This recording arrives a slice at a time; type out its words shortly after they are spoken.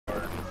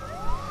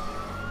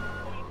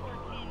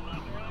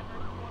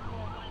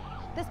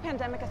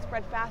pandemic has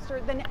spread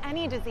faster than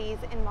any disease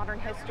in modern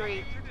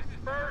history.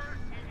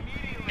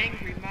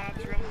 Angry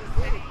mobs roam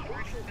the city,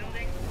 commercial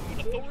buildings.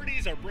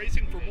 Authorities are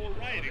bracing for more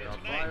rioting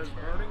tonight.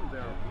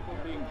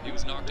 He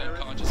was knocked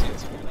unconscious in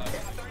some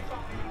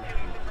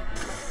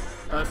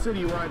A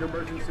citywide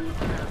emergency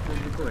has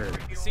been declared.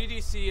 The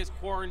CDC has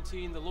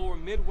quarantined the lower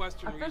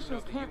Midwestern region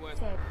of the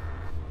U.S.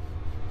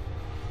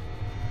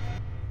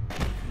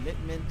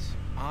 Commitment,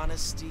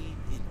 honesty,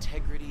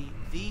 integrity,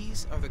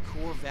 these are the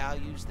core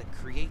values that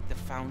create the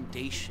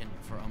foundation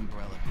for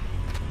Umbrella.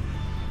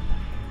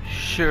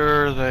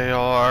 Sure they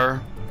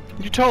are.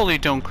 You totally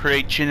don't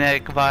create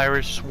genetic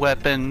virus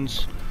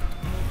weapons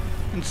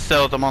and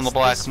sell them on the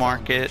black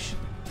market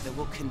that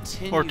will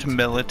continue or to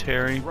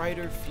military. A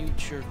brighter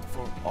future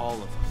for all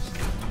of us.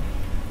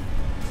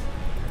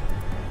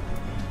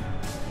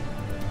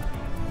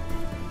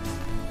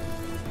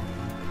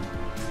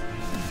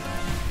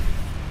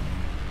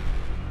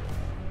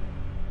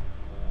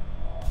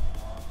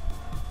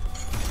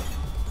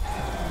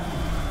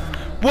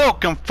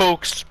 Welcome,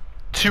 folks,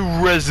 to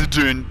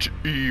Resident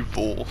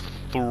Evil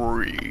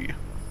 3.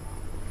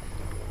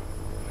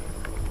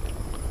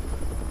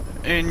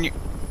 And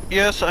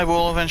yes, I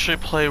will eventually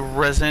play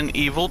Resident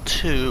Evil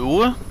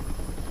 2.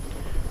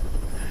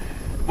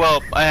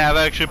 Well, I have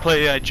actually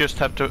played it, I just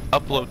have to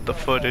upload the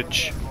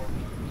footage.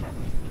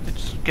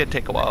 It's gonna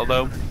take a while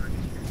though.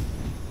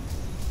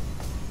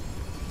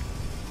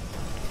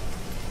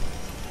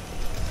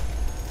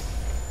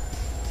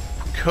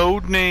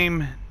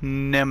 Codename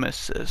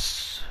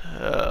Nemesis.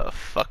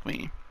 Fuck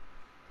me.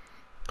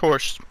 Of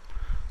course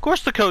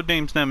the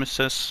codename's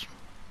Nemesis.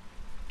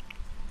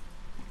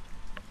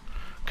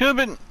 Could have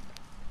been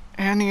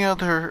any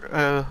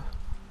other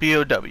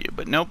BOW,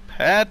 but nope,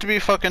 had to be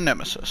fucking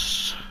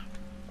Nemesis.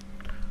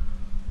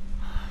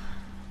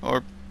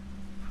 Or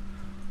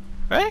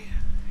right?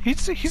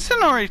 He's in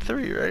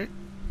RE3, right?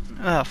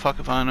 Ah, fuck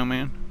if I know,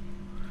 man.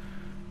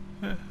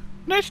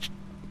 Nice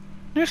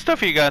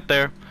stuff you got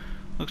there.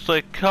 Looks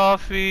like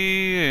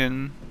coffee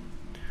and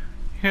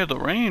hear the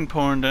rain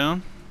pouring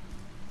down.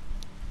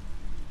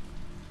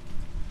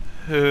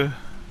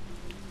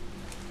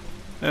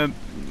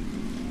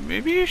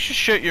 Maybe you should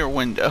shut your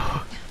window.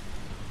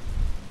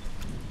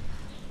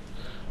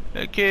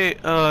 Okay,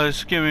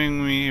 it's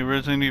giving me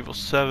Resident Evil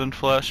 7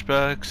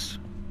 flashbacks.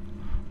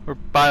 Or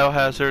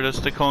Biohazard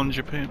as they call it in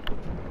Japan.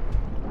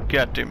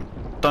 Goddamn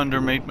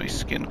thunder made my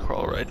skin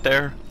crawl right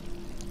there.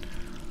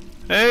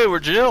 Hey, we're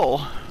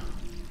Jill.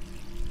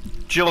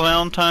 Jill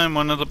Valentine,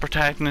 one of the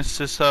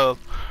protagonists of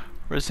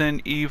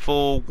Resident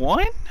Evil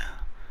 1?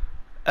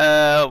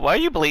 Why are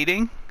you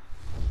bleeding?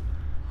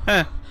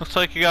 Looks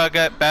like you got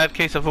a bad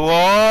case of...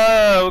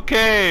 Whoa,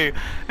 okay!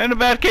 And a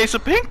bad case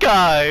of pink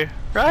eye,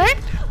 right?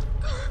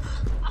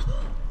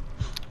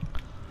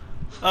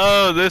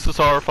 Oh, this is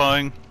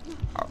horrifying.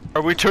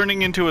 Are we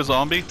turning into a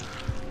zombie?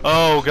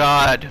 Oh,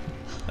 God.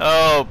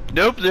 Oh,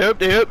 nope.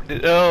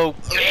 Oh.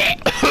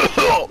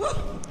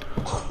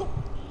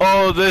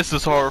 Oh, this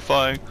is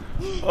horrifying.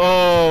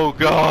 Oh,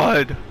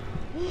 God.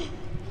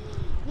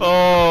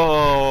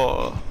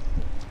 Oh.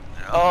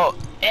 Oh.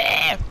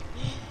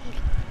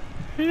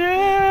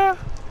 Yeah.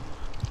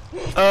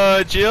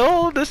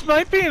 Jill, this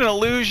might be an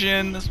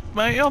illusion. This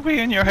might all be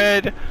in your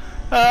head.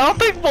 I don't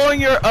think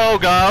blowing your... Oh,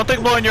 God. I don't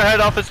think blowing your head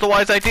off is the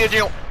wise idea,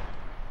 Jill.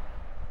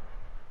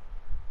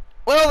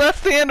 Well, that's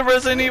the end of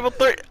Resident Evil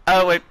 3.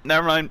 Oh, wait.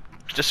 Never mind.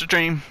 Just a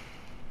dream.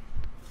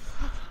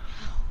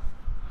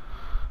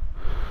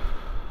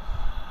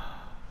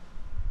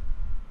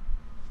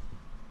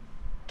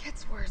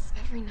 Gets worse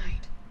every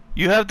night.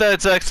 You have that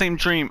exact same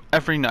dream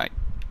every night.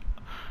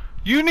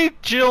 You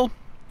need, Jill.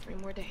 3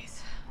 more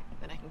days,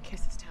 then I can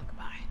kiss this town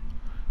goodbye.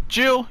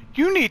 Jill,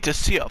 you need to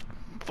see a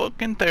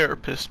fucking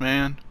therapist,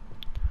 man.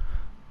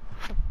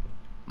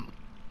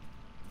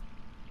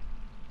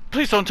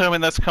 Please don't tell me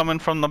that's coming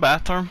from the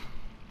bathroom.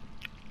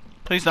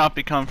 Please not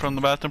be coming from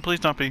the bathroom.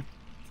 Please not be.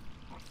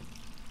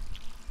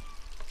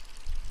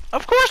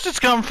 Of course it's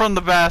coming from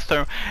the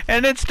bathroom.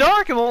 And it's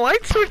dark and the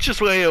light switch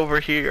is way over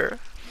here.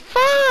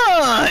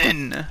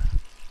 Fun!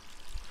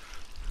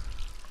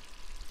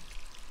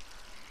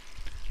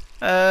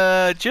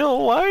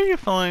 Jill, why are you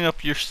filling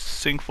up your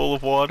sink full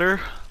of water?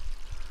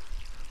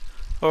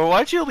 Or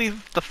why'd you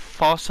leave the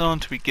faucet on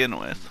to begin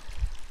with?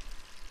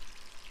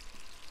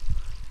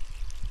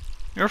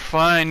 You're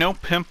fine, no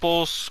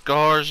pimples,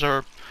 scars,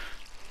 or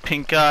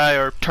pink eye,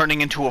 or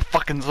turning into a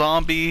fucking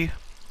zombie.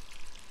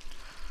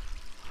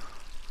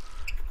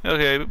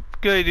 Okay,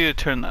 good idea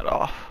to turn that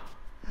off.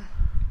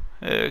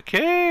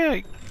 Okay,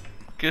 I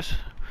guess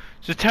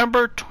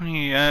September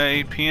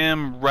 28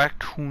 p.m.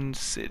 Raccoon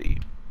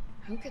City.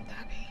 Who could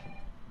that be?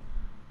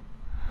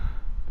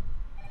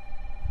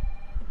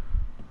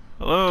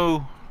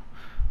 Hello?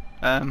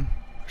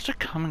 Where's it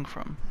coming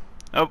from?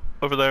 Oh,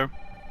 over there.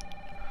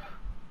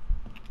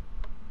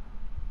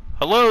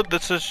 Hello,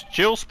 this is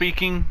Jill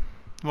speaking.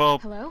 Well,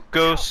 hello?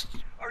 Ghost.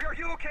 Are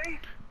you okay?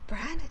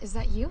 Brad, is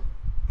that you?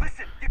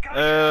 Listen, you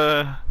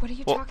gotta What are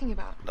you talking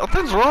about?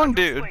 Nothing's wrong,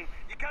 dude.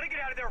 You gotta get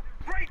out of there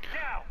right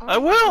now. Oh, I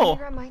will.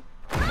 grab my...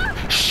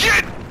 Shh!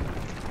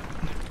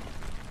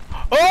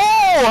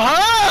 Oh,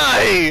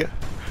 hi!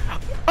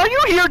 Are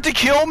you here to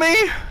kill me?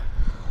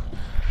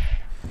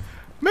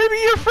 Maybe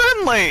you're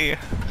friendly.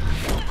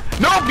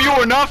 Nope, you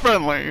are not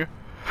friendly.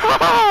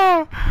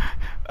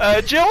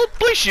 Jill,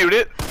 please shoot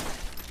it.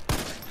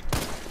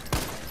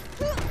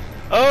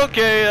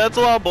 Okay, that's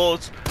a lot of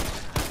bullets.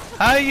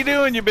 How you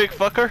doing, you big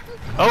fucker?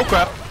 Oh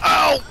crap!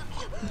 Ow!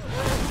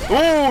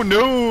 Oh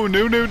no,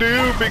 no, no,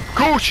 no! Big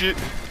cool shit.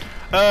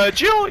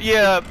 Jill,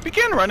 yeah,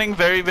 begin running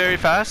very, very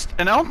fast,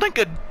 and I don't think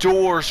a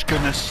door's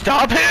gonna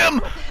stop him.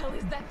 What the hell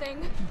is that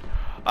thing?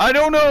 I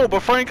don't know,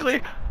 but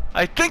frankly,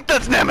 I think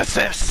that's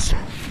Nemesis.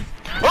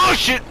 Oh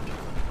shit!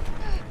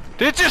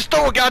 Did it just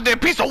throw a goddamn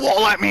piece of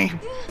wall at me?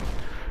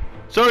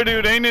 Sorry,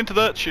 dude, I ain't into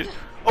that shit.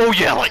 Oh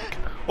yeah,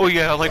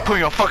 like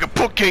putting a fucking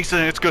bookcase in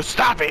it's gonna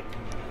stop it.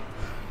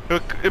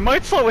 Look, it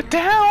might slow it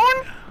down.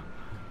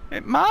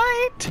 It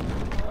might.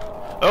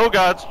 Oh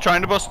god, it's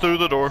trying to bust through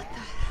the door.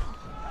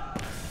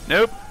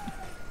 Nope.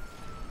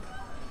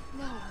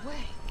 No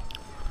way.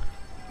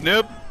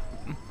 Nope.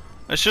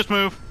 Let's just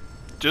move.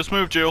 Just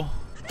move, Jill.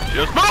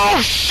 Just move.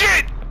 Oh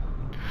shit!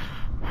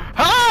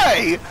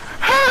 Hi!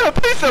 Ah,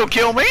 please don't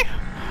kill me.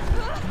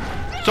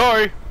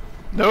 Sorry.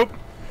 Nope.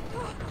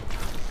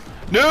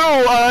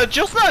 No,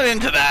 Jill's not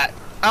into that.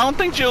 I don't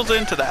think Jill's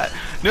into that.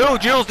 No,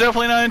 Jill's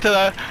definitely not into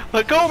that.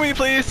 Let go of me,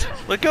 please.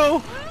 Let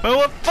go.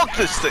 Well, fuck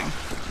this thing.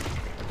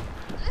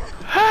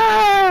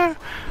 Ah,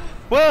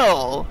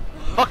 well,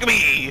 fuck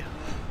me.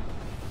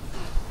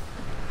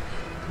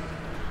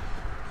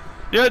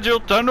 Yeah, Jill,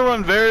 time to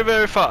run very,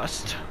 very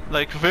fast.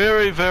 Like,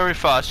 very, very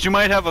fast. You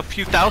might have a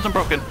few thousand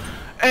broken.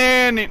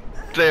 And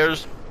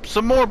there's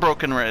some more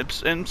broken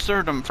ribs and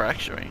sternum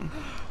fracturing.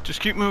 Just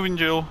keep moving,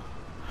 Jill.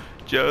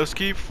 Just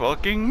keep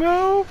fucking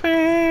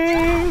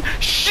moving.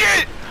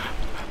 Shit!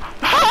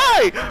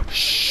 Hi!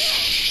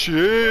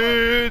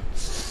 Shit!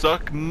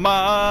 Suck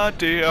my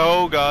dick.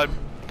 Oh god.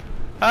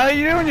 How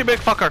you doing, you big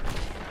fucker?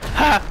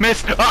 Ha!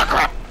 Missed! Oh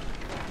crap!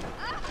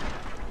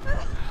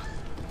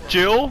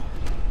 Jill?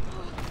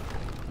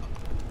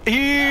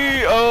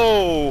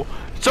 Oh!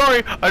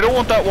 Sorry, I don't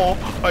want that wall.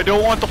 I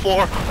don't want the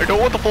floor. I don't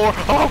want the floor.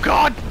 Oh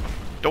god!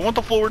 Don't want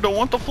the floor, don't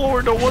want the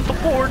floor, don't want the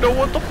floor, don't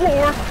want the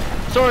floor!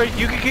 Sorry,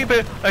 you can keep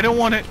it. I don't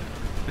want it.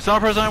 It's not a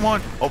present I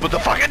want. Open the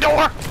fucking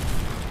door!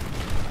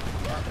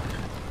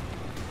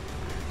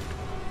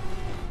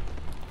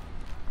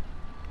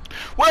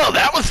 Well,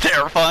 that was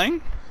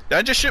terrifying.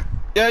 I just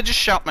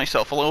shot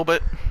myself a little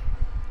bit.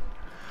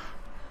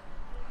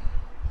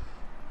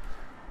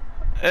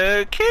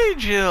 Okay,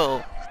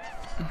 Jill.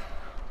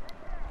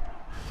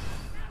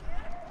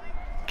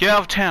 Get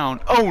out of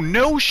town. Oh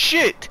no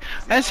shit!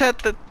 That's at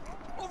the.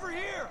 Over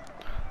here.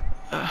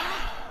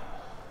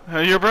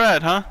 You're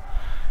Brad, huh?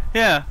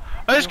 Yeah.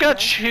 I just got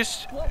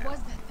chased. What was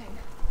that thing?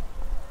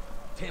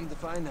 Damned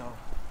if I know.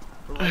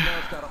 But right now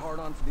it's got a hard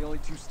on for the only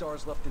 2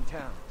 stars left in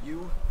town.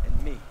 You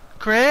and me.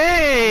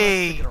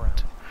 Great.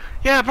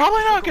 Yeah,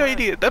 probably not a good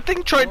idea. That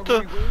thing tried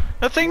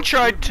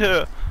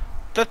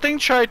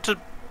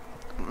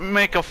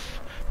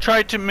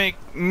to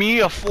make me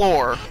a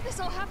floor. This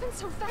all happened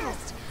so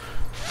fast.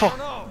 Fuck.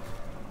 No.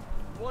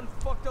 One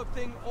fucked up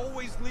thing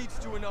always leads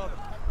to another.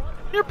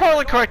 You're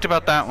probably correct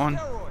about that one.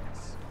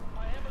 Steroids.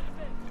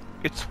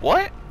 It's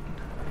what?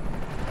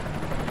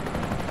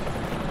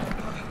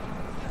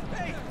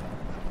 Hey,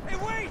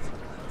 wait!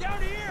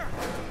 Down here!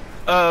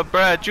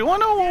 Brad, do you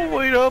want to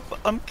wait up?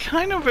 I'm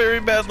kind of very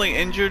badly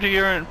injured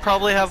here and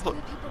probably have.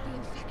 Gonna people be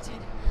infected.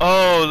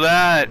 Oh,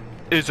 that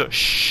is a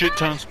shit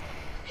ton.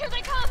 Here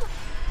they come.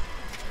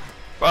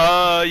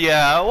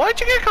 Yeah. Why'd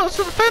you get close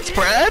to the fence,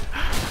 Brad?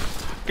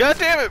 God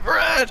damn it,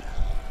 Brad!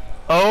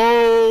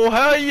 Oh,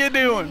 how you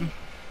doing?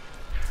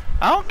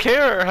 I don't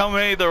care how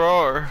many there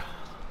are.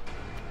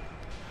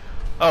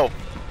 Oh,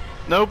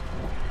 nope,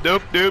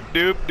 nope, nope,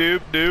 nope,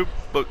 nope, nope.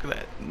 Fuck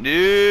that.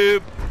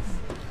 Nope.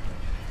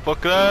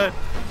 Fuck that.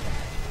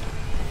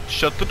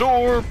 Shut the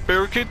door.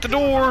 Barricade the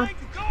door.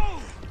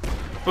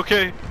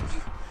 Okay.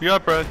 You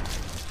got it, Brad.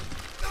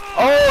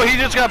 Oh, he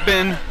just got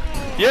bitten.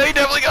 Yeah, he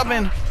definitely got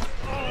bitten.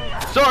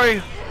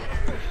 Sorry.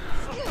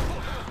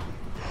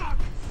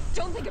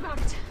 Don't think about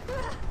it.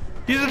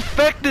 He's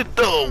infected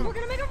though. We're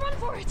gonna make a run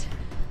for it.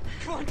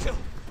 Come on, Jill.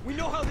 We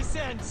know how this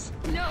ends.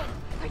 No,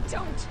 I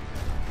don't.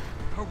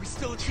 Are we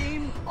still a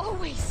team?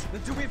 Always.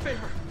 Then do me a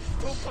favor.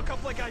 Don't fuck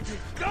up like I did.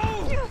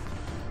 Go!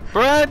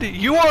 Brad,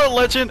 you are a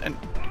legend, and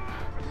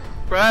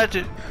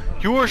Brad,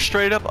 you are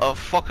straight up a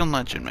fucking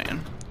legend,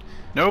 man.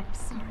 Nope.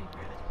 Sorry,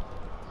 Brad.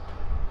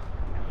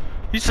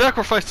 He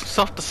sacrificed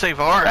himself to save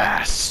our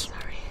ass.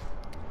 Sorry.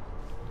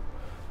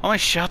 How many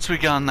shots we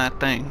got on that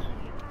thing?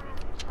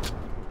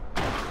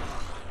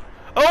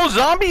 Oh,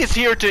 zombie is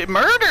here to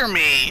murder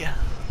me.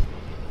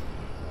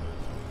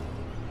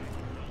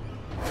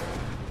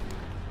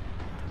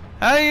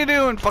 How you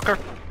doing, fucker?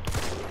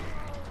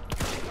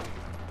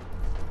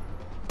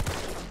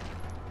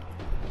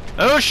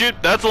 Oh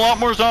shit, that's a lot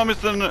more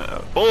zombies than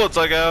bullets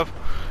I have.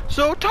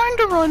 So time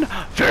to run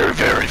very,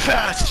 very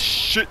fast.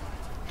 Shit.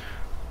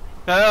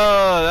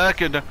 Oh, that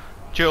could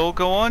Jill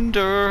go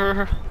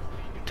under.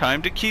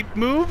 Time to keep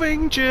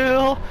moving,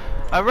 Jill.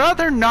 I'd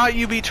rather not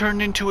you be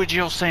turned into a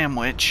Jill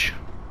sandwich.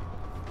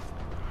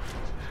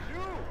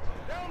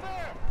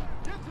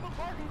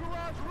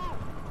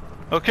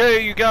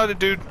 Okay, you got it,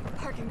 dude.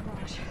 Parking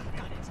garage.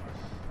 Got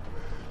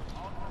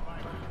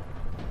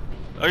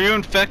it. Are you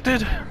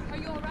infected? Are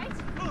you alright?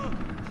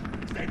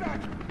 Stay back!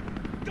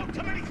 Don't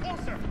come any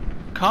closer!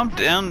 Calm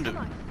down, Come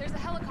on. There's a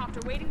helicopter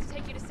waiting to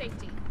take you to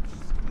safety.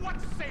 What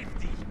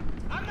safety?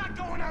 I'm not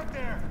going out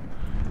there!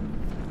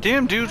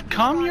 Damn, dude,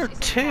 calm your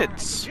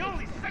tits. The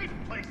only safe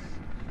place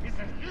is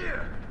in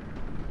here!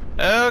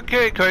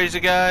 Okay, crazy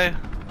guy.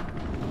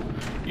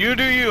 You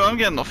do you, I'm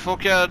getting the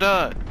fuck out of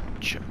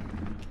Dodge.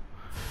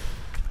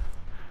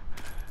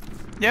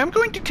 Yeah, I'm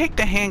going to take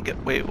the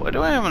handgun. Wait, why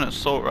do I have an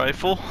assault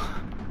rifle?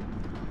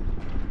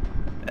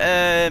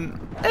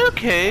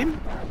 Okay.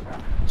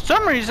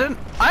 Some reason,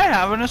 I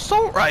have an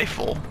assault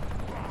rifle.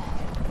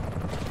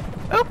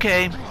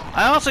 Okay,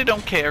 I honestly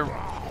don't care.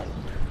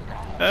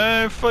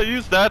 If I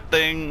use that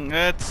thing,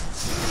 that's...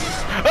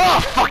 Oh,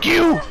 fuck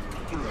you!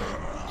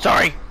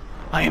 Sorry,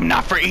 I am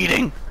not for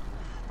eating.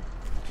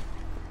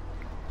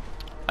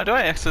 How do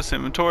I access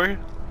inventory?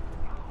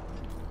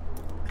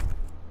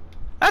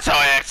 That's how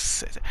I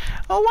access it.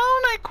 Oh, why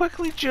don't I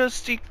quickly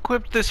just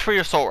equip this for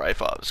your assault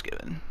rifle I was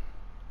given?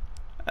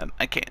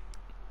 I can't.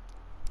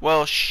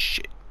 Well,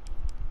 shit.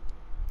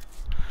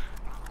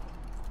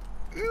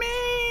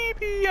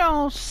 Maybe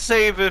I'll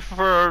save it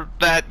for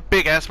that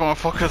big ass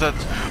motherfucker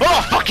that's...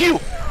 Oh, fuck you!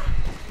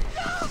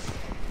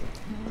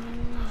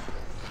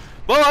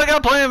 Well, I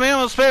got plenty of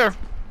ammo spare.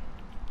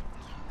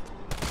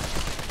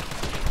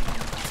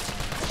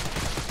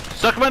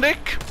 Suck my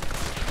dick?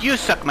 You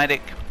suck my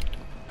dick.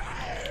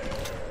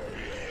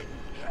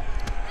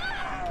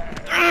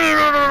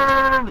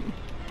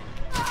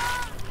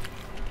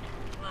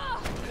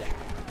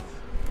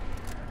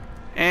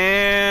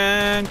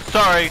 And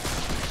sorry,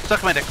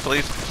 suck my dick,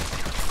 please.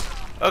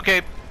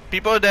 Okay,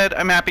 people are dead.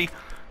 I'm happy.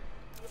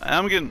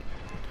 I'm getting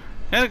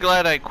kind of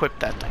glad I equipped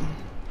that thing.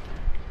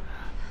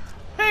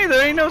 Hey,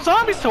 there ain't no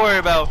zombies to worry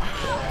about.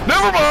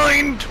 Never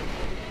mind.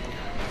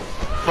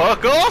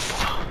 Fuck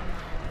off.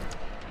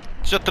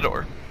 Shut the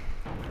door.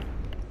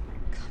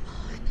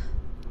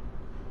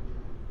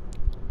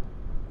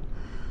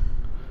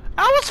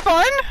 That was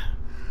fun!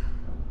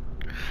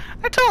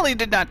 I totally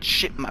did not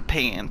shit my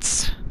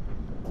pants.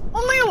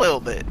 Only a little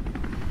bit.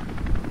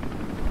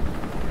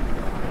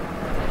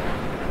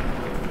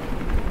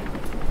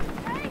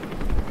 Hey,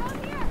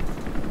 down here.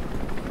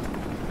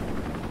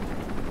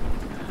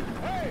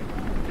 Hey,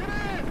 get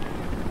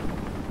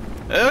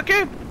in!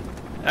 Okay.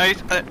 I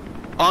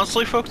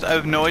honestly, folks, I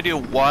have no idea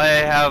why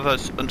I have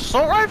an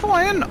assault rifle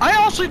in. I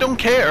honestly don't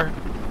care.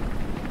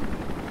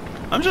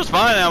 I'm just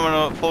fine having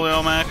a fully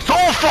automatic.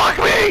 Oh, fuck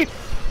me!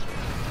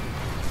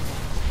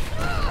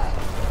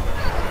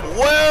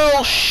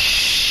 Well,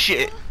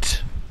 shit.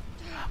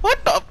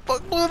 What the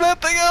fuck blew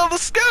that thing out of the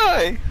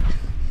sky?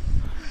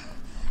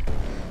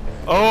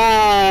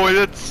 Oh,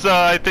 it's,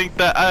 I think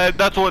that,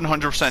 that's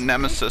 100%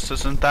 Nemesis,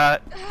 isn't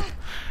that?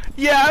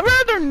 Yeah, I'd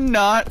rather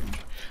not.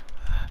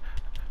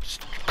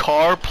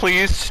 Car,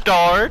 please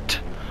start.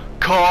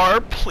 Car,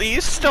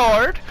 please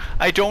start.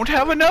 I don't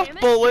have enough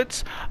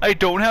bullets. I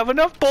don't have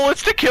enough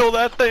bullets to kill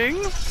that thing.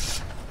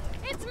 It's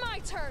my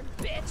turn,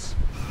 bitch.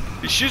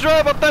 She's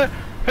right about that.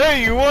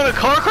 Hey, you want a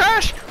car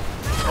crash?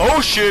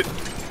 Oh shit.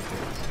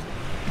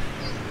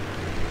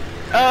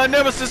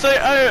 Nemesis,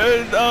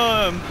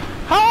 how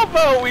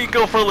about we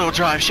go for a little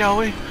drive, shall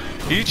we?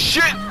 Eat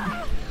shit.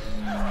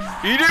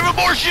 Eat even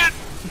more shit.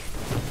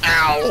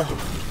 Ow.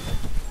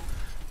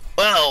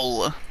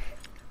 Well,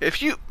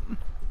 if you...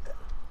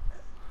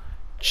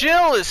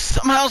 Jill is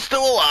somehow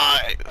still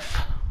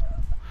alive.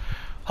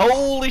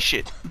 Holy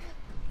shit.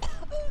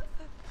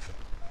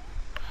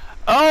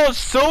 Oh,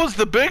 so is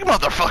the big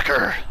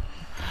motherfucker.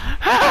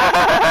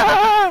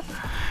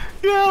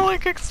 Yeah,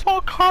 like a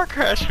small car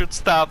crash would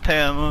stop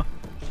him.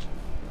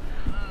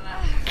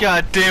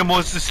 Goddamn,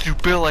 was this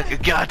dude built like a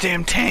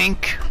goddamn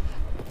tank?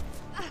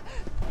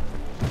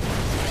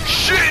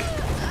 Shit!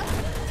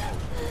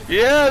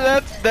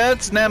 Yeah,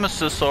 that's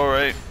Nemesis,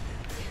 alright.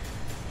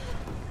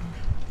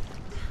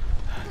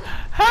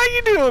 How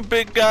you doing,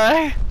 big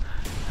guy?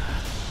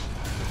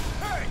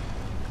 Hey!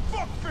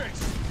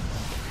 Fuckface!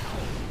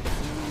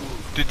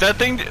 Did that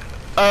thing...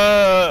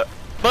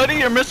 buddy,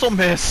 your missile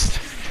missed.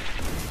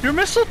 Your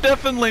missile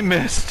definitely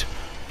missed.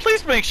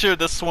 Please make sure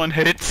this one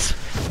hits.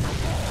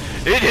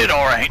 It hit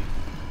alright.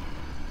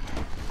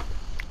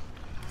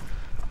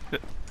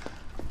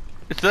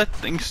 Is that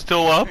thing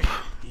still up?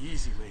 Hey,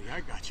 easy, lady.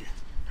 I got you.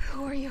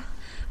 Who are you?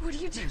 What do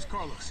you My do? name's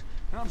Carlos,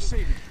 and I'm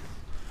saving you.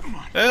 Come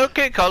on.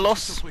 Okay,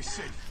 Carlos. This place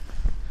safe.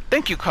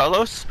 Thank you,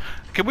 Carlos.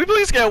 Can we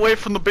please get away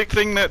from the big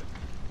thing that...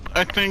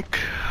 I think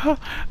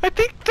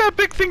that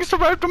big thing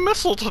survived a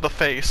missile to the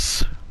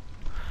face.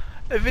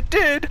 If it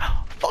did,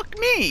 fuck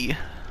me.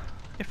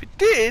 If it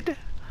did,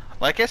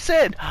 like I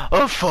said,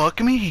 oh fuck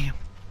me.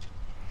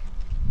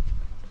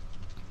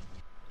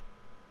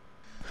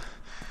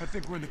 I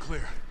think we're in the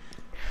clear.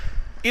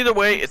 Either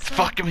way, it's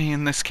fucking me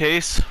in this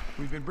case.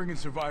 We've been bringing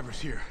survivors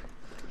here.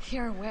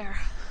 Here where?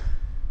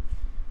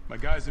 My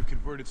guys have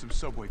converted some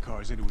subway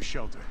cars into a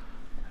shelter.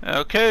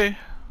 Okay.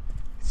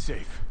 It's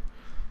safe.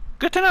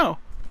 Good to know.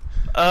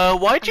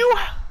 Why'd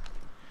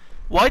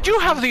you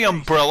have the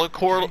Umbrella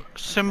Corps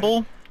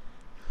symbol?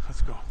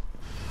 Let's go.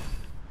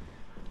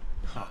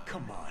 Oh,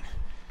 come on.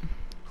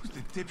 Who's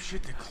the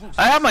dipshit that closed?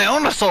 I have my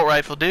own assault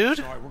rifle, dude.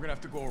 Sorry, we're gonna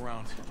have to go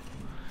around.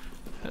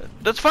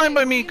 That's fine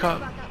by me, You know Cop.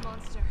 about that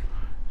monster?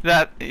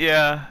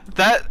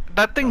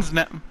 That thing's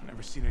Never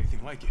seen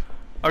anything like it.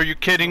 Are you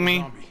kidding me?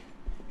 Zombie.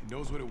 It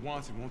knows what it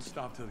wants and won't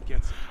stop till it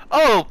gets it.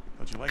 Oh!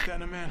 Don't you like that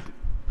in a man?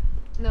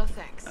 No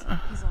thanks.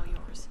 He's all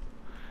yours.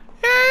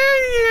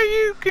 Yeah,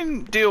 you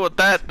can deal with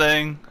that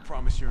thing. I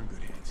promise you're in good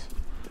hands.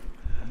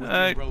 I'm with the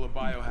Umbrella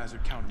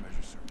Biohazard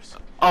Countermeasure Service.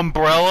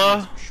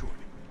 Umbrella? Sure.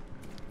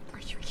 Are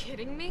you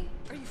kidding me?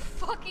 Are you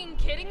fucking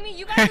kidding me?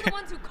 You guys are the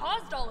ones who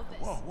caused all of this.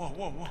 Whoa.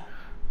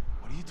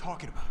 What are you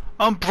talking about?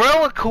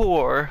 Umbrella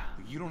Corps.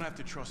 You don't have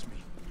to trust me,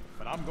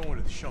 but I'm going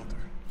to the shelter.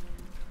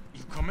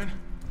 You coming?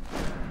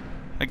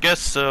 I guess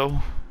so.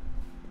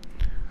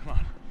 Come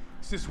on,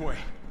 it's this way.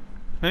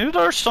 Maybe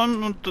there's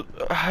some.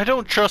 I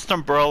don't trust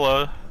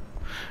Umbrella.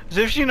 As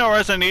if you know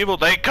Resident Evil,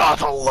 they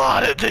caused a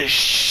lot of this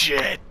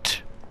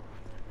shit.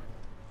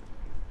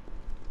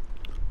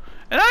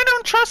 And I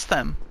don't trust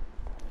them.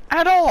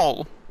 At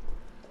all.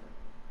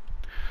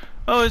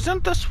 Oh,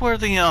 isn't this where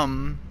the,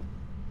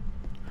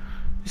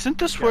 Isn't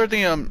this where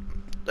the,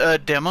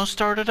 demo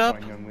started up?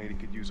 Fine young lady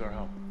could use our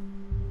help.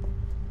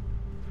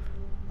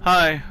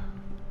 Hi.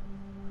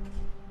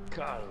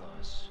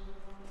 Carlos,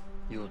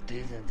 you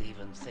didn't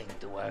even think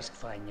to ask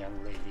fine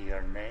young lady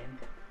her name?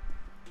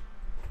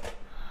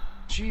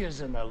 She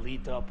is an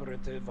elite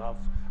operative of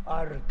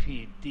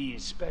RPD,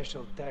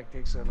 Special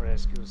Tactics and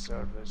Rescue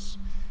Service.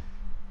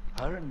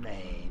 Her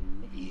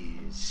name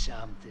is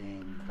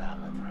something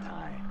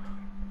Valentine.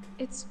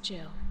 It's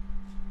Jill.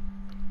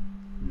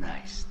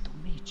 Nice to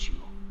meet you,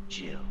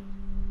 Jill.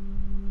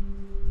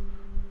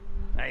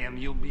 I am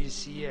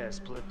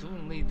UBCS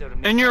platoon leader.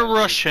 And you're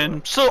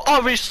Russian, so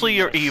obviously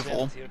you're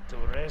evil. Sent here to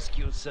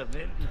rescue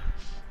civilians.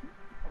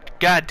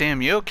 God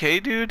damn, you okay,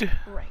 dude?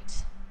 Right.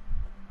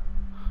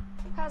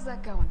 How's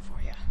that going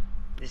for you?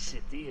 The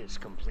city is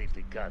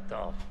completely cut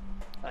off,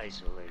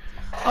 isolated.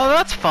 Oh,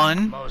 that's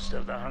fun. Most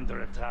of the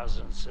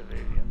 100,000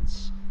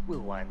 civilians will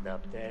wind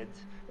up dead.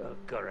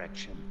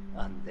 Correction,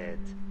 undead.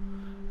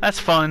 That's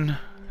fun.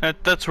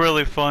 That's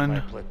really My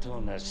fun.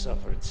 platoon has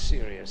suffered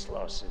serious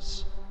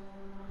losses.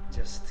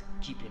 Just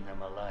keeping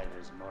them alive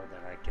is more than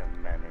I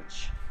can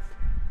manage.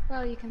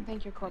 Well, you can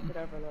thank your corporate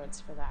overlords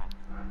for that.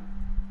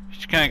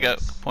 She kind of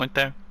got a point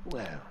there.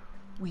 Well,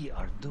 we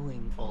are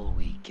doing all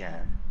we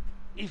can.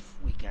 If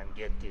we can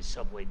get this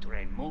subway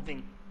train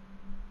moving,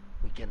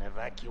 we can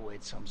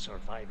evacuate some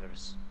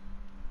survivors.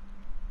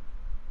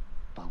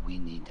 But we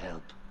need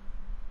help.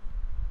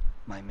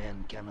 My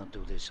men cannot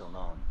do this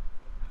alone.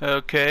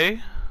 Okay.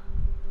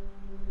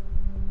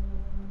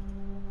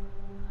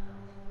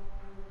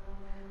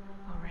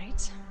 All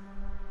right.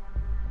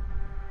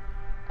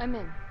 I'm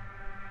in.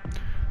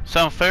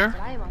 Sound fair?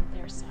 But I am on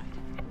their side,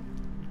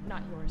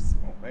 not yours.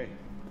 Oh, hey.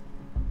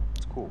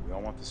 It's cool. We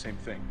all want the same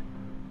thing.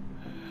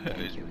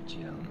 Thank you,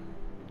 Jill.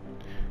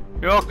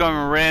 You're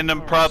welcome,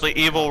 random, probably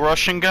evil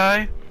Russian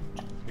guy.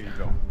 Here you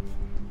go.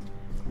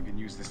 We can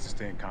use this to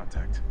stay in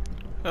contact.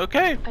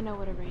 Okay. I know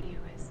what a radio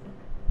is.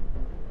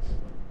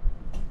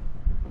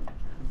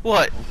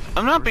 What?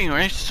 I'm not being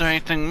racist or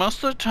anything.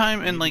 Most of the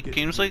time in like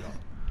games like.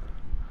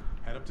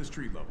 Head up to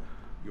street level.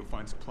 You'll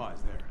find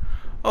supplies there.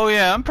 Oh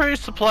yeah, I'm pretty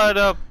supplied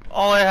up.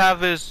 All I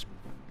have is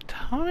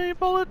how many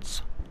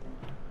bullets?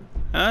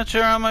 I'm not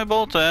sure how many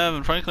bullets I have,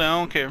 and frankly, I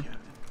don't care.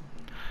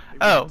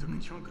 Oh,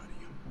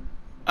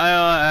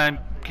 I'm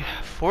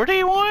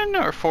 41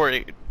 or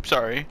 40.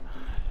 Sorry.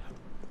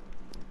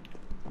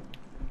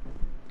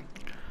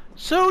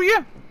 So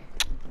yeah,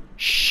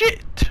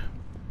 shit.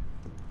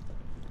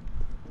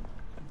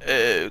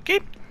 Okay.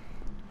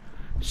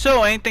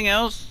 So anything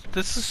else?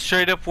 This is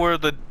straight up where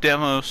the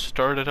demo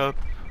started up.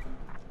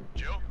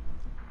 Jill,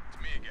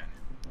 it's me again.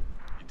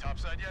 You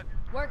topside yet?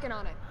 Working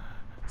on it.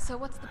 So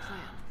what's the plan?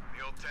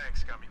 The old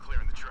tanks got me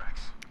clearing the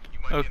tracks. You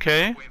might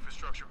Okay. get the subway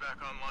infrastructure back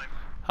online.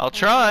 I'll And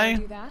try. how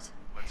do I do that?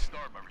 Let's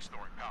start by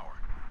restoring power.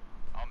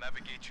 I'll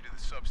navigate you to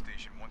the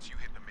substation once you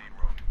hit the main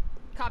road.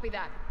 Copy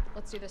that.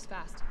 Let's do this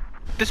fast.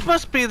 This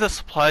must be the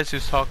supplies he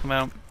was talking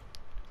about.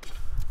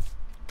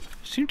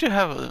 Seem to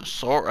have an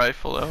assault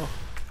rifle though.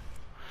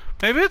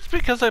 Maybe it's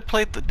because I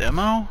played the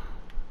demo?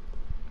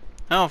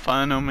 I don't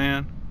find no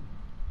man.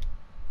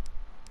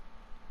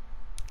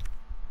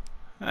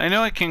 I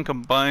know I can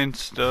combine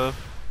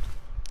stuff.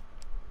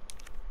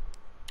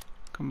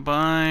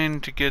 Combine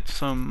to get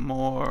some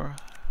more.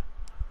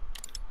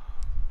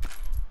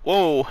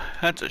 Whoa,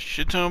 that's a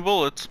shit ton of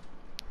bullets.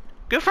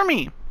 Good for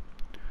me.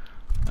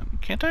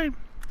 Can't I?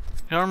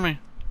 Get on me.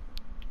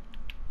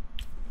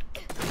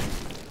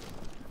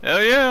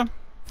 Hell yeah.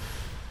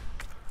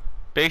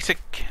 Basic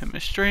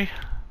chemistry.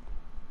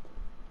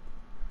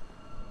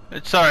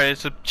 It's sorry,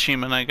 it's a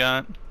achievement I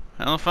got.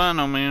 Hell if I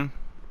know, man.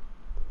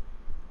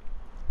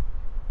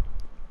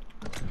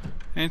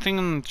 Anything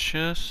in the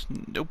chest?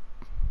 Nope.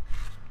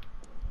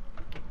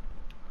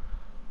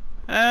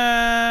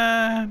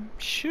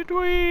 Should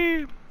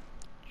we?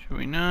 Should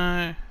we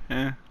not?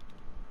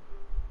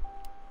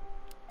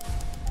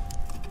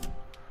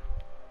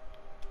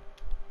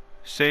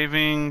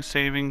 Saving,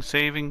 saving,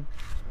 saving.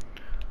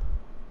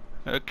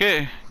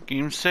 Okay,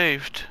 game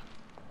saved.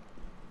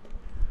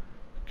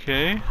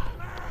 Okay.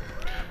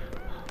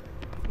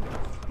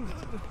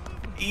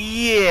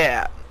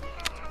 Yeah.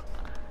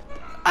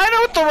 I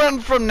know what to run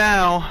from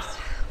now.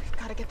 We've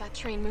got to get that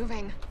train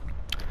moving.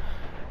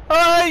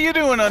 How you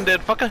doing, undead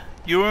fucker?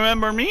 You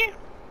remember me?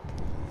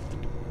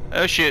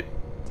 Oh shit.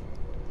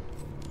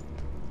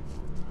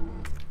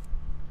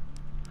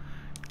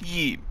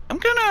 Yeah. I'm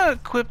gonna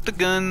equip the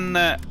gun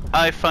that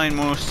I find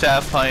most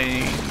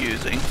satisfying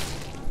using.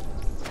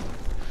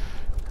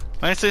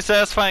 When I say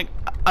satisfying,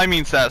 I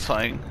mean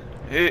satisfying.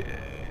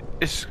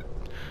 It's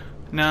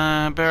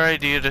better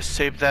idea to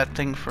save that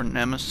thing for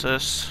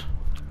nemesis.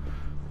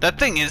 That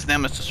thing is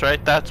nemesis,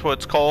 right? That's what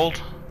it's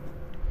called.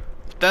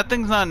 If that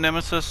thing's not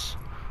nemesis,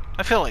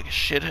 I feel like a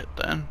shithead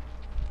then.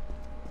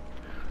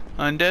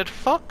 Undead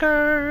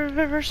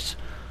fuckers.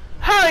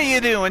 How you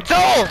doing?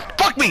 Oh,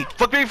 fuck me!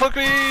 Fuck me! Fuck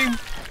me!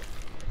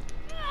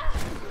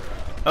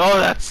 Oh,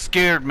 that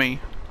scared me.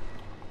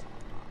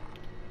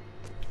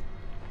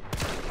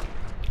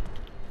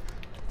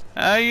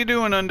 How you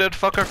doing, undead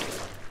fucker?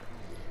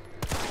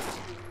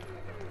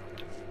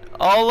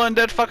 All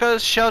undead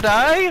fuckers shall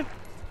die?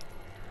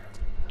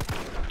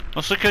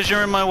 Mostly because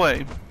you're in my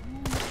way.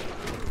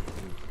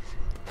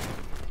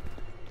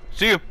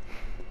 See you.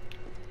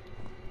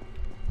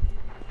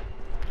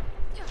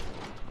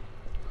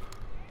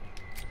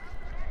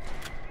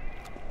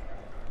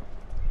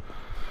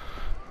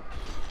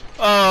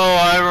 Oh,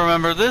 I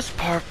remember this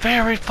part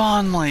very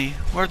fondly,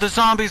 where the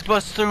zombies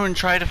bust through and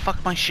try to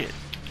fuck my shit.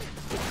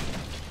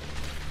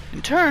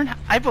 In turn,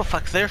 I will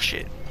fuck their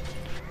shit.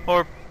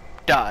 Or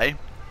die.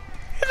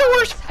 The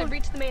worst. I've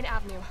reached the main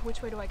avenue.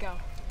 Which way do I go?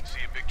 See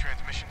a big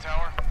transmission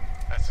tower?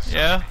 That's the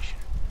Yeah. substation.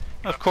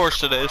 Of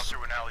course it is.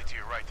 Through an alley to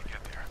your right to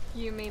get there.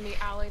 You mean the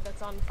alley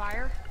that's on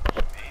fire?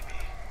 Maybe.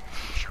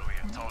 Surely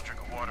a tall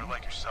drink of water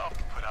like yourself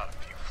can put out a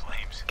few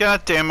flames.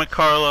 God damn it,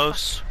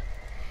 Carlos.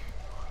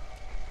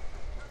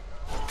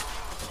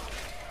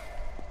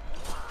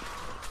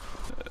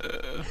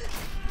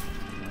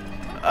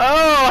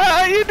 Oh,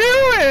 how you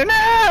doing?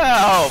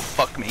 Oh,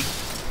 fuck me.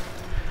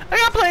 I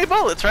got plenty of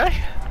bullets, right?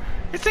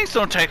 These things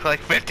don't take like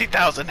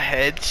 50,000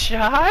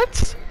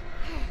 headshots.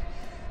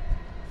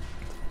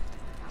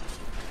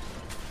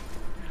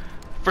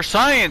 For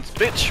science,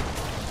 bitch.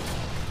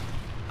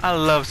 I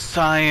love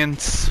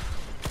science.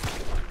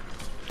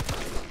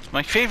 It's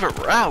my favorite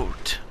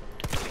route.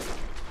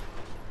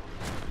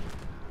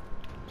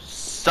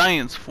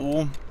 Science,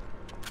 fool.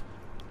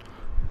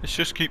 Let's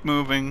just keep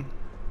moving.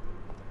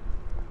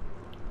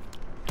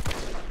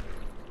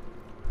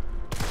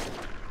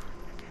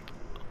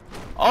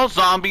 All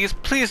zombies,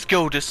 please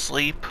go to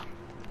sleep,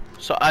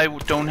 so I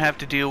don't have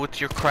to deal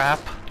with your crap.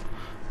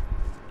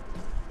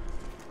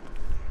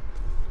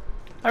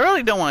 I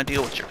really don't want to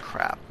deal with your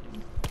crap.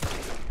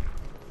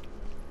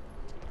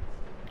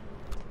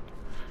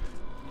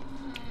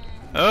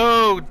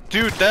 Oh,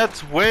 dude,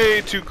 that's way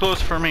too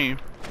close for me.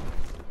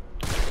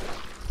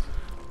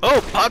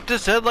 Oh, popped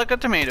his head like a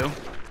tomato.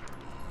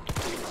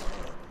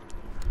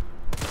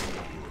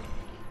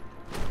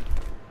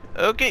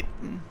 Okay.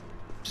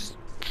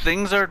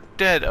 Things are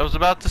dead. I was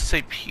about to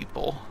say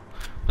people,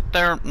 but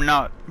they're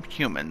not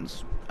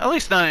humans. At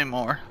least not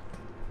anymore.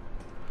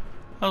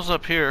 I was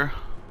up here.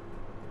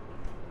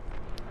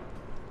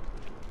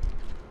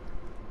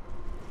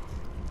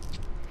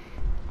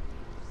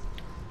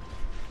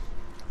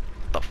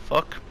 The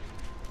fuck?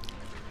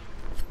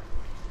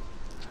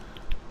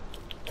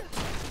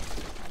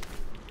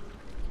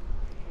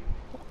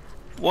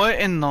 What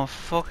in the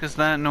fuck is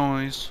that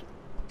noise?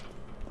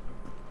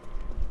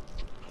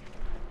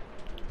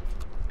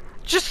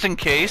 Just in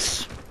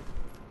case.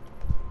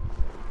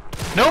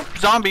 Nope,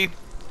 zombie.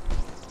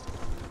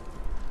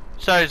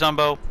 Sorry,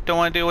 Zombo. Don't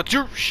want to deal with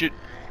your shit.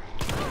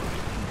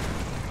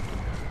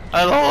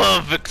 I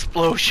love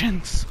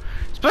explosions.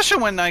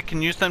 Especially when I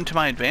can use them to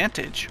my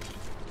advantage.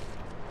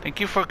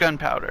 Thank you for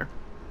gunpowder.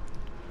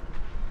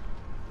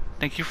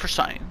 Thank you for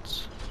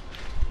science.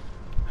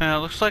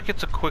 Looks like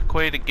it's a quick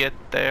way to get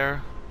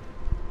there.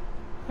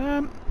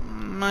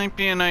 Might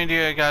be an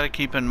idea I gotta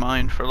keep in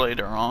mind for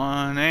later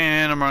on,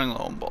 and I'm running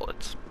low on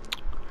bullets.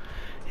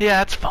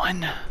 Yeah, it's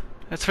fun.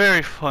 It's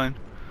very fun.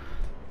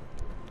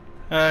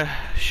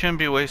 Shouldn't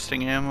be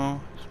wasting ammo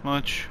as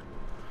much,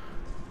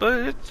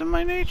 but it's in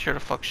my nature to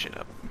fuck shit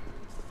up.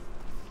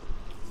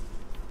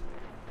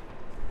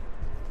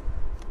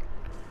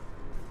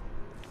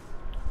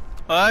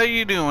 How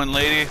you doing,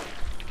 lady?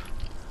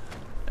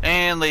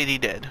 And lady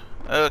dead.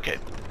 Okay.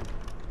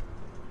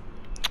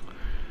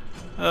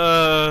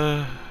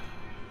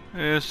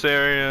 This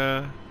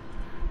area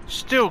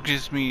still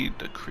gives me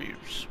the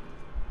creeps.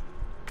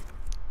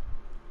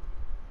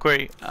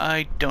 Great,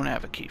 I don't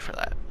have a key for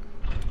that.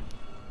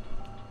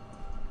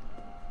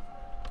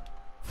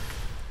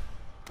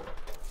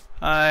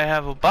 I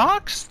have a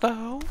box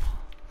though,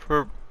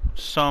 for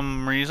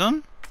some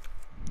reason.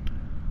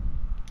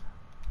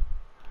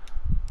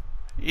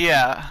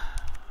 Yeah,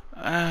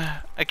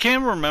 I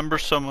can't remember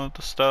some of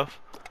the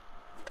stuff.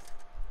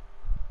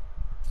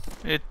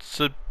 It's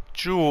a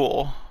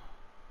jewel.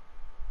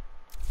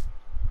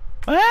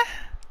 What?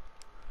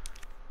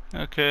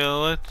 Okay,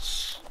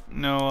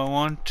 no, I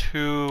want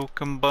to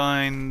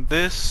combine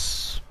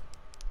this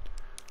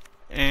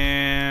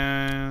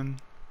and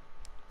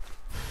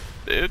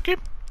okay.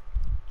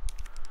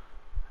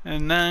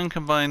 And then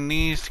combine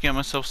these to get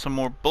myself some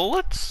more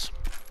bullets.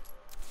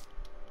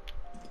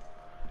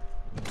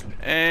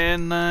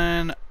 And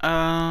then,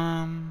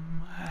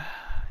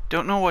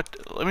 don't know what,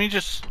 let me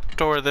just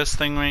store this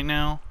thing right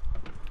now.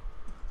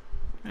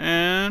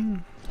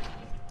 And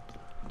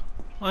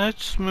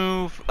let's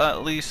move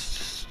at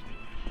least,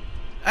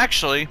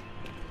 actually,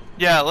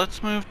 yeah,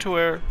 let's move to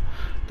where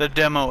the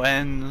demo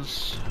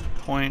ends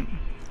point.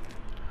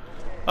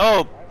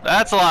 Oh,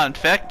 that's a lot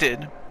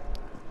infected.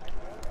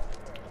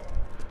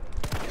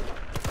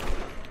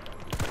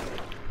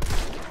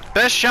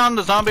 Best shot in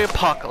the zombie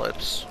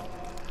apocalypse.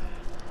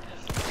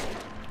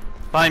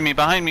 Behind me,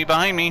 behind me,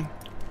 behind me.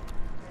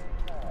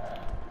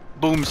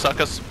 Boom,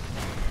 suckers.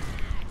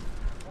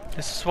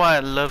 This is why I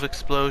love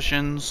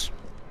explosions.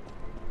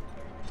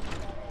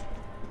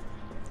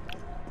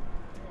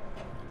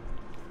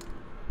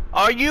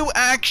 Are you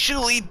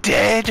actually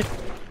dead?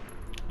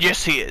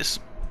 Yes, he is.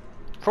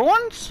 For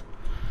once?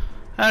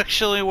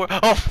 Actually, we're...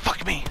 Oh,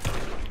 fuck me.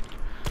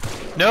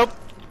 Nope.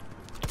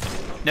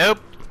 Nope.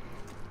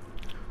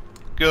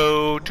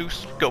 Go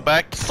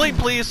back to sleep,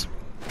 please.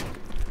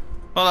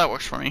 Well, that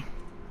works for me.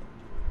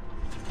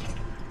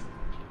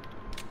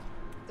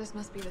 This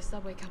must be the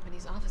subway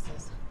company's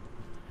offices.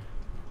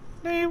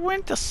 They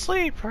went to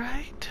sleep,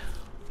 right?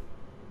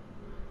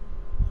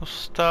 We'll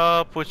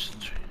stop, which...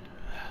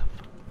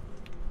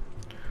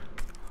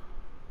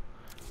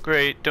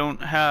 Great,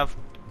 don't have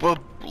a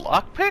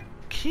lockpick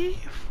key?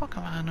 Fuck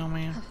am I know,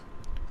 man.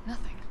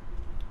 Nothing.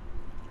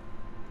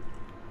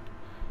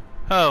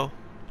 Oh,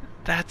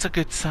 that's a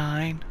good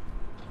sign.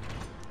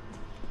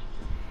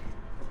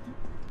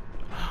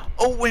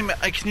 Oh, wait a minute,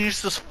 I can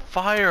use this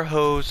fire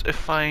hose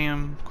if I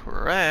am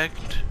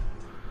correct.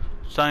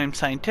 So I'm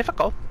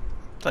scientifical.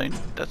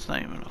 That's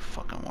not even a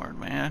fucking word,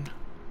 man.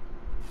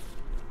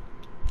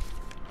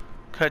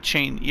 Cut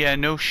chain, yeah,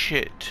 no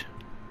shit.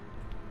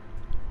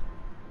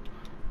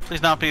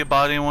 Please not be a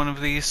body in one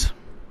of these.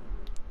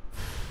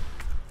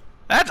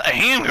 That's a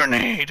hand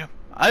grenade!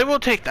 I will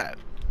take that.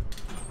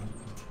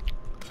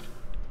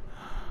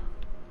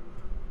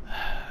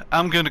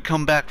 I'm gonna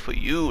come back for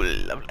you,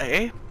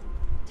 lovely.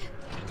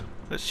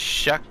 The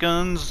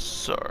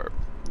shotguns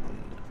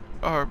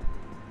are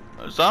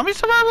a zombie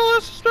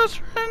survivalist's best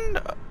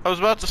friend? I was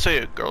about to say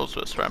a girl's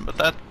best friend, but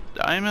that's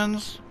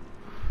diamonds.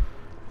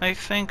 I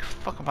think.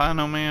 Fuck if I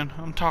know, man.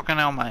 I'm talking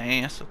out my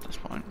ass at this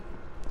point.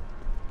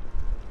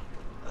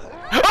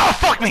 Oh,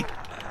 fuck me!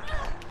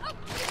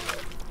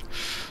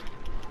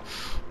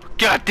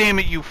 God damn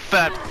it, you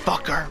fat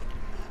fucker!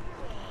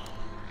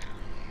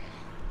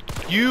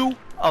 You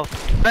a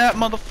fat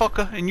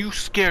motherfucker, and you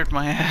scared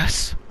my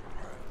ass.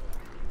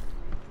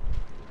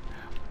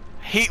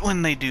 Hate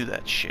when they do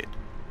that shit. It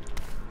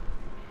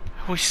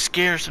always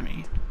scares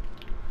me.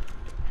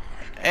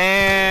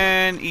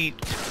 And eat.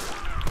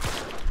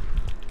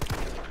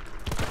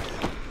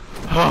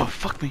 Oh,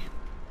 fuck me.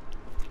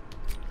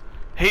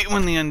 Hate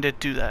when the undead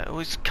do that. It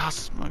always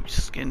causes my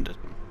skin to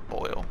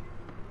boil.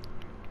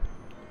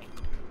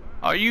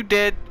 Are you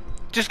dead?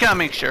 Just gotta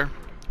make sure.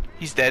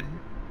 He's dead.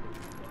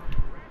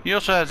 He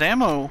also has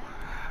ammo.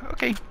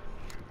 Okay.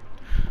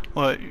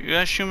 What? You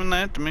guys shooting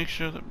that to make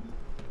sure that...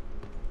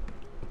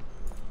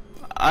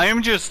 I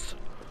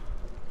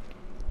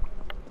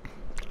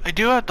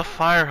do have the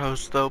fire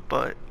hose though,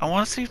 but I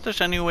want to see if there's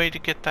any way to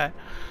get that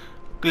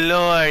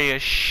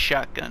glorious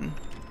shotgun.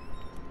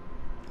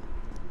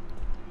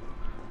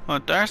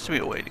 Well, there has to be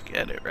a way to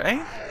get it,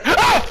 right?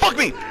 Oh, fuck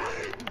me!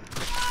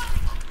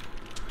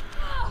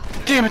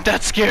 Damn it,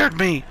 that scared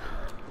me!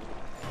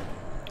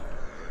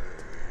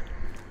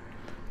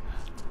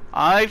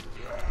 I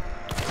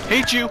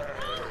hate you!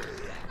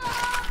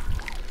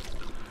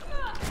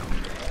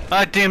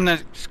 Ah, damn,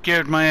 that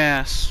scared my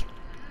ass.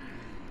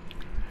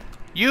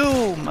 You,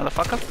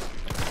 motherfucker,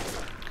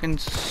 can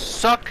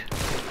suck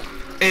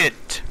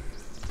it.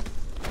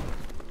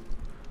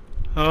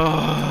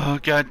 Oh,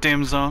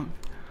 goddamn zombie.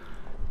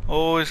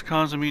 Always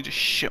causing me to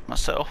shit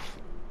myself.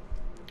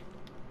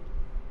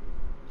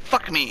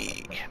 Fuck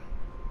me.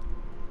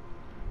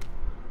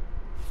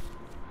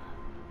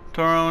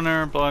 Door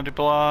owner, blah blah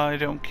blah, I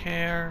don't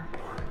care.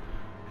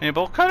 Any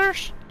bolt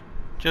cutters?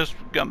 Just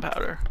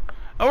gunpowder.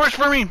 That works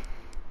for me.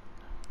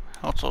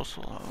 Health's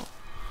also low.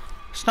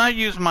 Let's not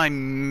use my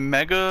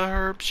mega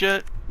herbs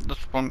yet.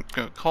 That's what I'm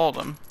gonna call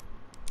them.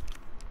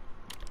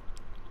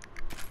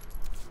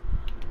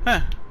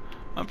 Huh.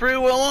 I'm pretty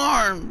well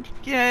armed.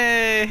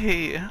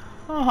 Yay!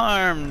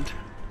 armed.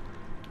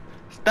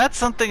 That's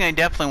something I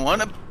definitely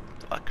want to.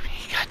 Fuck me.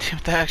 God damn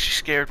it, that actually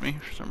scared me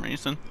for some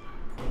reason.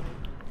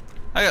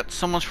 I got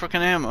so much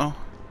freaking ammo.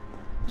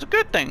 It's a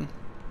good thing.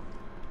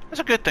 That's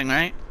a good thing,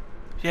 right?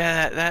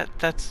 Yeah,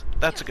 that's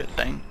a good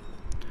thing.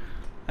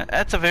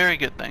 That's a very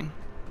good thing.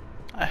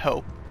 I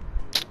hope.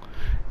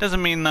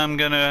 Doesn't mean I'm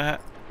gonna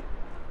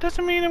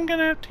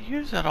have to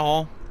use it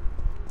all.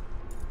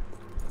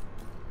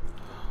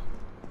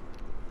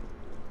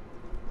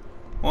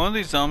 One of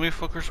these zombie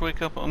fuckers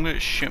wake up, I'm gonna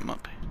shoot him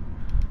up.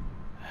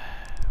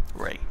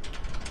 Right.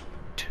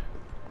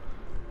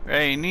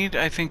 Right, need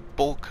I think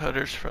bolt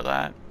cutters for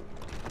that.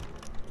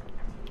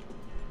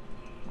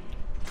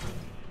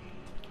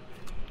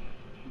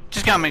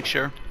 Just gotta make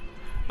sure.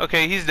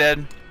 Okay, he's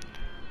dead.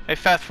 Hey,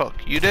 fat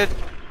fuck, you dead?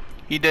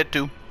 He dead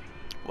too.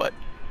 What?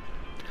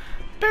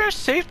 Better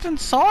safe than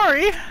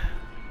sorry.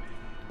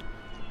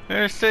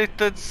 Better safe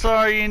than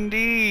sorry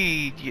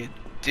indeed, you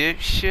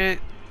dipshit.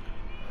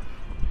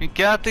 You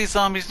got these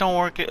zombies don't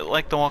work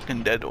like the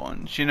Walking Dead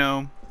ones, you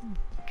know?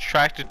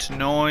 Attracted to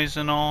noise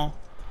and all.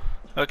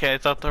 Okay, I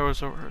thought there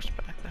was a reverse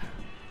back there.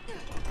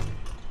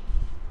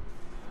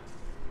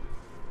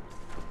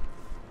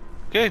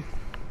 Okay.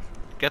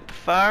 Get the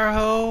fire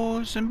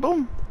hose and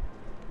boom.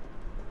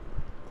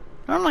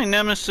 Normally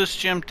Nemesis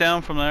jumped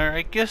down from there.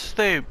 I guess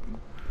that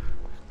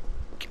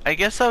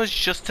was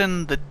just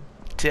in the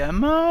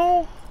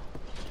demo?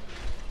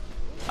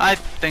 I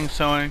think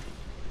so.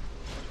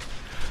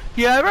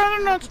 Yeah, I'd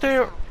rather not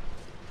stay.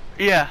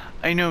 Yeah,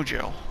 I know,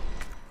 Jill.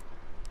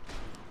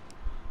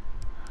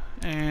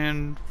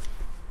 And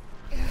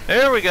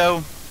there we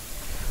go.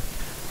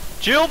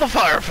 Jill the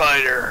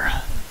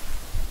firefighter.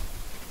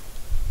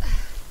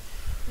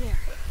 There.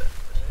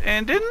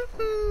 And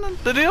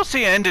the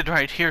DLC ended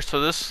right here, so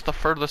this is the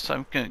furthest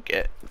I'm gonna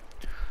get.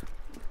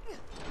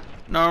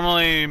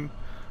 Normally,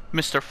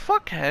 Mr.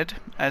 Fuckhead,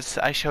 as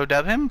I showed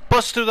up him,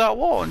 busts through that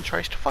wall and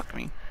tries to fuck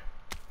me.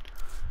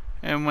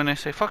 And when I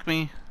say fuck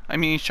me, I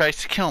mean he tries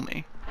to kill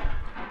me.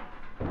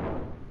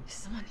 Is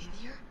someone in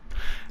here?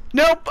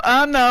 Nope,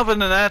 I'm not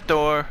opening that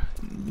door.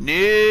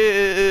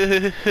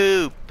 Nope.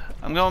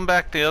 I'm going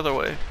back the other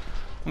way.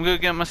 I'm gonna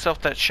get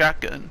myself that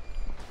shotgun.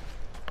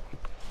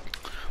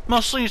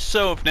 Mostly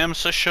so if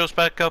Nemesis shows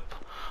back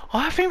up,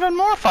 I'll have even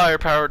more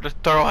firepower to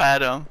throw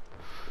at him.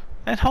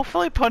 And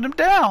hopefully put him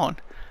down.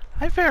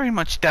 I very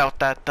much doubt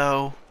that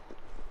though.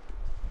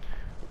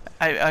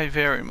 I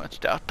very much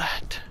doubt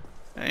that.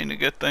 Ain't a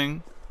good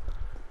thing.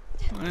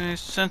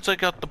 Since I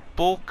got the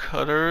bolt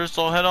cutters,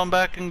 I'll head on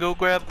back and go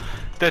grab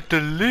that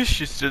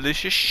delicious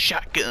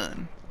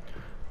shotgun.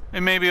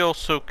 And maybe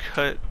also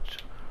cut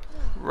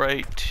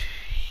right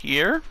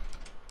here.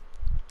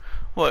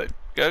 What?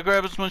 Gotta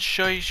grab as much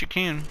shite as you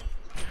can. Is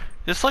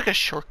this like a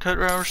shortcut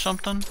route or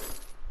something?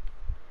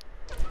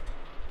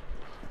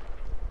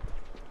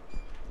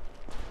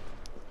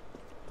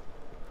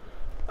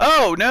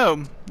 Oh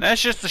no!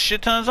 That's just a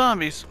shit ton of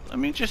zombies. Let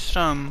me just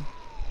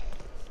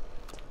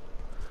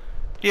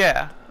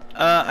yeah.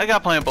 I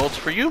got plenty of bolts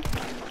for you.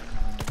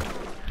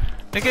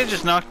 I think I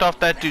just knocked off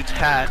that dude's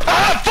hat.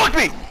 Ah! Fuck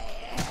me!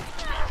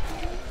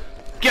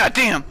 God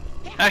damn!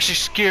 Actually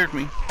scared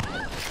me.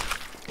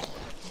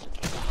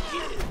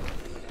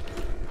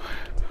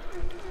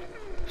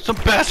 Some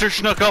bastard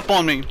snuck up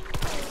on me.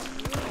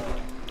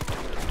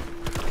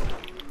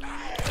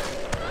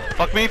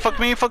 Fuck me, fuck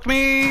me, fuck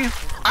me!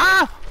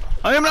 Ah!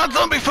 I am not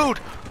zombie food!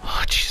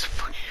 Oh, jeez,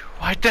 fuck you.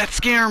 Why'd that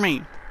scare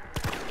me?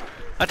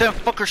 That damn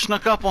fucker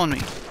snuck up on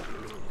me.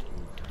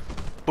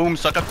 Boom,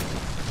 sucker.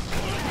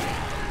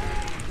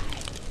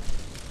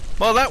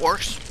 Well, that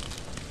works.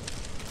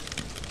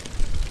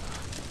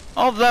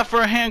 All of that for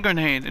a hand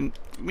grenade, and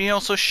me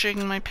also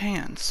shaking my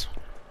pants.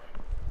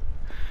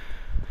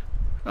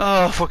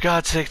 Oh, for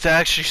God's sake, that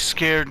actually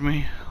scared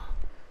me.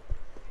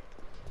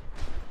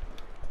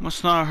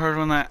 Must not have heard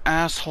when that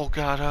asshole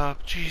got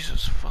up.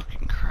 Jesus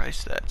fucking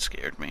Christ, that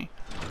scared me.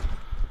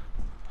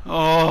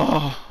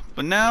 Oh,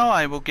 but now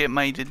I will get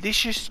my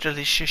delicious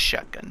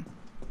shotgun.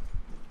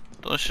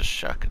 Delicious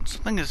shotgun.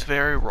 Something is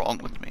very wrong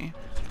with me.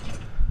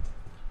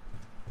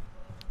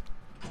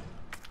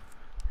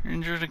 You're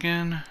injured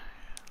again.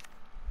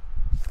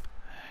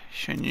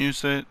 Shouldn't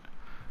use it.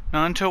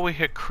 Not until we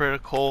hit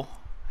critical.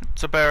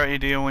 It's a better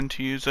idea when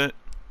to use it.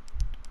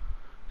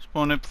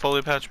 Won't it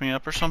fully patch me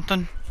up or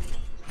something?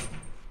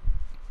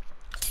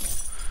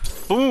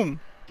 Boom!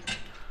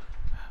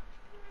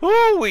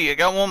 Ooh, I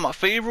got one of my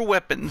favorite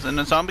weapons in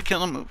a zombie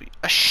killing movie.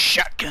 A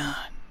shotgun.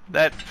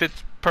 That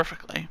fits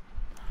perfectly.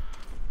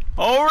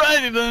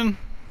 Alrighty then.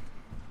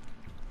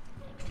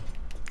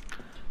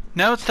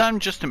 Now it's time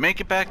just to make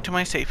it back to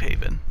my safe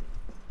haven.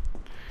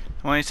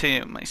 When I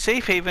say my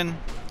safe haven,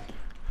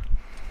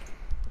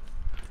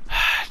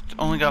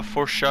 only got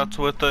 4 shots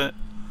with it.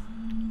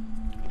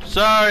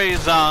 Sorry,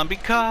 zombie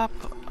cop.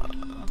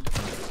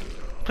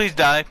 Please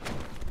die.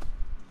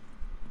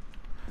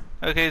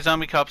 Okay,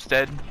 zombie cop's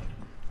dead.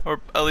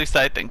 Or at least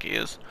I think he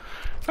is.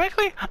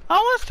 Frankly, I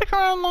want to stick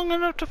around long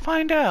enough to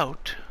find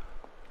out.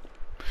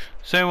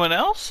 Is anyone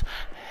else?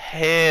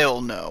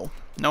 Hell no.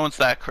 No one's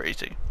that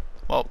crazy.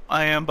 Well,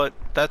 I am, but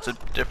that's a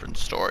different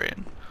story.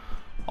 And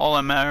all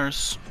that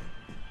matters.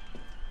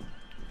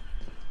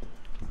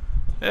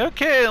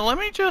 Okay, let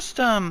me just,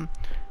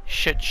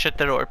 shut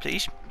the door,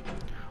 please.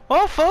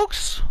 Well,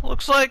 folks,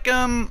 looks like,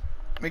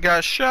 we got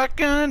a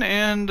shotgun,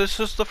 and this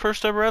is the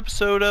first ever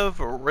episode of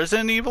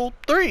Resident Evil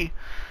 3.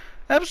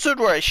 Episode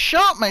where I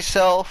shot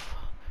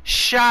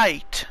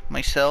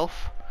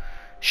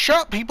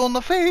people in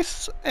the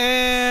face,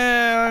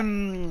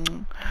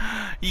 and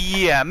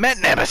yeah, met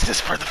Nemesis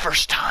for the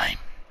first time.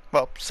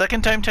 Well,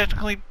 second time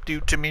technically,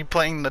 due to me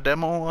playing the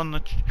demo on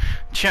the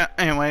chat.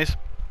 Anyways,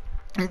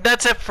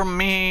 that's it from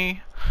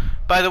me.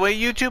 By the way,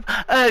 YouTube,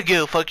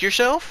 go fuck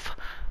yourself.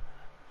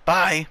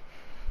 Bye.